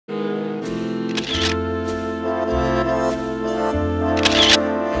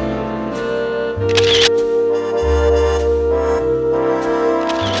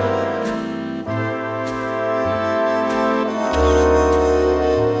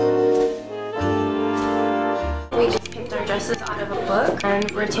dresses out of a book, and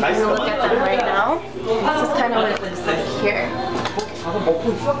we're taking a look at them right now. This is kind of what it looks like here.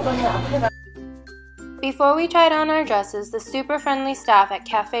 Before we tried on our dresses, the super friendly staff at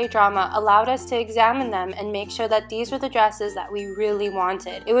Cafe Drama allowed us to examine them and make sure that these were the dresses that we really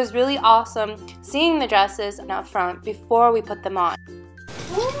wanted. It was really awesome seeing the dresses up front before we put them on.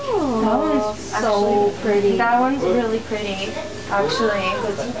 Ooh, that one's so pretty. That one's really pretty, actually.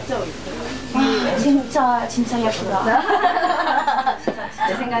 진짜 예쁘다.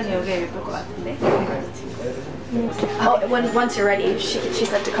 제 생각에 여기 예쁠 것 같은데. Oh, once you're ready, she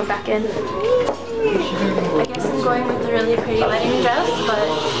said to come back in. I guess I'm going with the really pretty wedding dress, but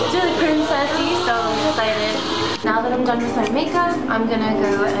it's really princessy, so I'm excited. Now that I'm done with my makeup, I'm gonna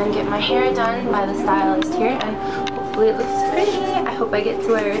go and get my hair done by the stylist here, and hopefully it looks pretty. I hope I get to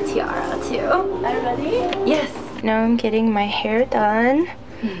wear a tiara too. Are you ready? Yes. Now I'm getting my hair done.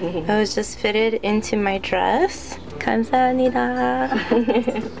 It was just fitted into my dress. 감사합니다.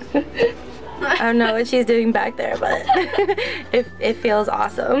 I don't know what she's doing back there, but it feels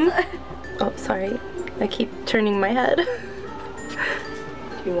awesome. Oh, sorry. I keep turning my head.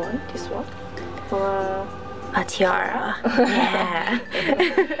 Do you want to swap? Or a tiara. Yeah.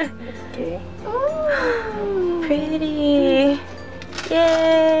 Okay. Ooh, pretty.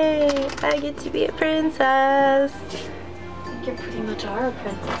 Yay! I get to be a princess. I think you pretty much are a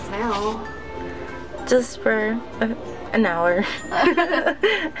princess now. Just for an hour.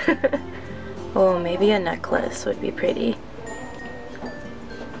 Oh, maybe a necklace would be pretty.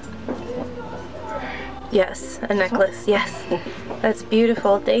 Yes, a necklace. Yes. That's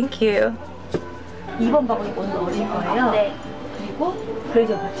beautiful. Thank you. 2번 바구니 먼저 넣으실 거예요? 네. 그리고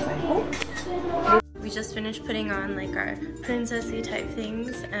브레이저 받지 말고. We just finished putting on like our princessy type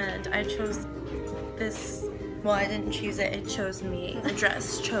things, and I chose this. Well, I didn't choose it. It chose me. The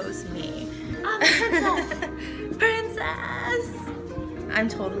dress chose me. I'm a princess. Princess! I'm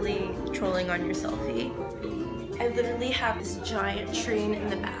totally trolling on your selfie. I literally have this giant train in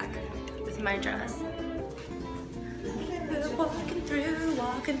the back with my dress. Walking through.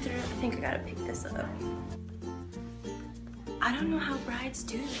 I think I gotta pick this up. I don't know how brides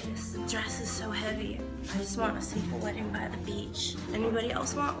do this. The dress is so heavy. I just want a simple wedding by the beach. Anybody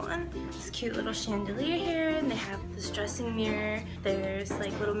else want one? This cute little chandelier here, and they have this dressing mirror. There's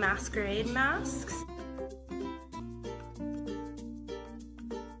like little masquerade masks.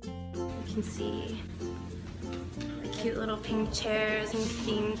 You can see the cute little pink chairs and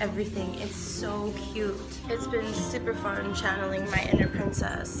theme, everything. It's so cute. It's been super fun channeling my inner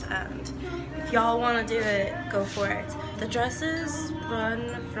princess, and if y'all want to do it, go for it. The dresses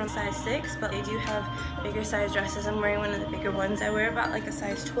run from size 6, but they do have bigger size dresses. I'm wearing one of the bigger ones. I wear about like a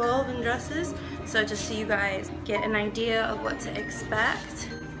size 12 in dresses, so just so you guys get an idea of what to expect.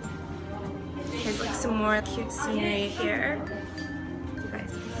 Here's like some more cute scenery here. You guys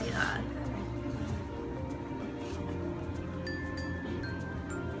can see that.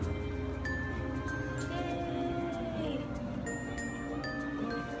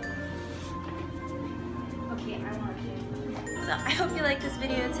 So I hope you liked this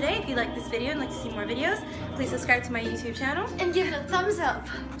video today. If you liked this video and like to see more videos, please subscribe to my YouTube channel. And give it a thumbs up.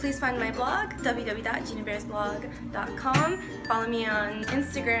 Please find my blog, www.ginabearsblog.com. Follow me on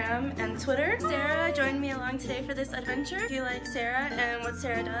Instagram and Twitter. Sarah joined me along today for this adventure. If you like Sarah and what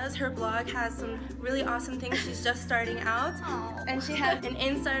Sarah does, her blog has some really awesome things. She's just starting out. Aww. And she has an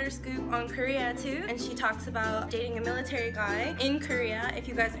insider scoop on Korea too. And she talks about dating a military guy in Korea. If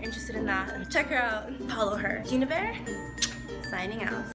you guys are interested in that, check her out. Follow her. Gina Bear, signing out.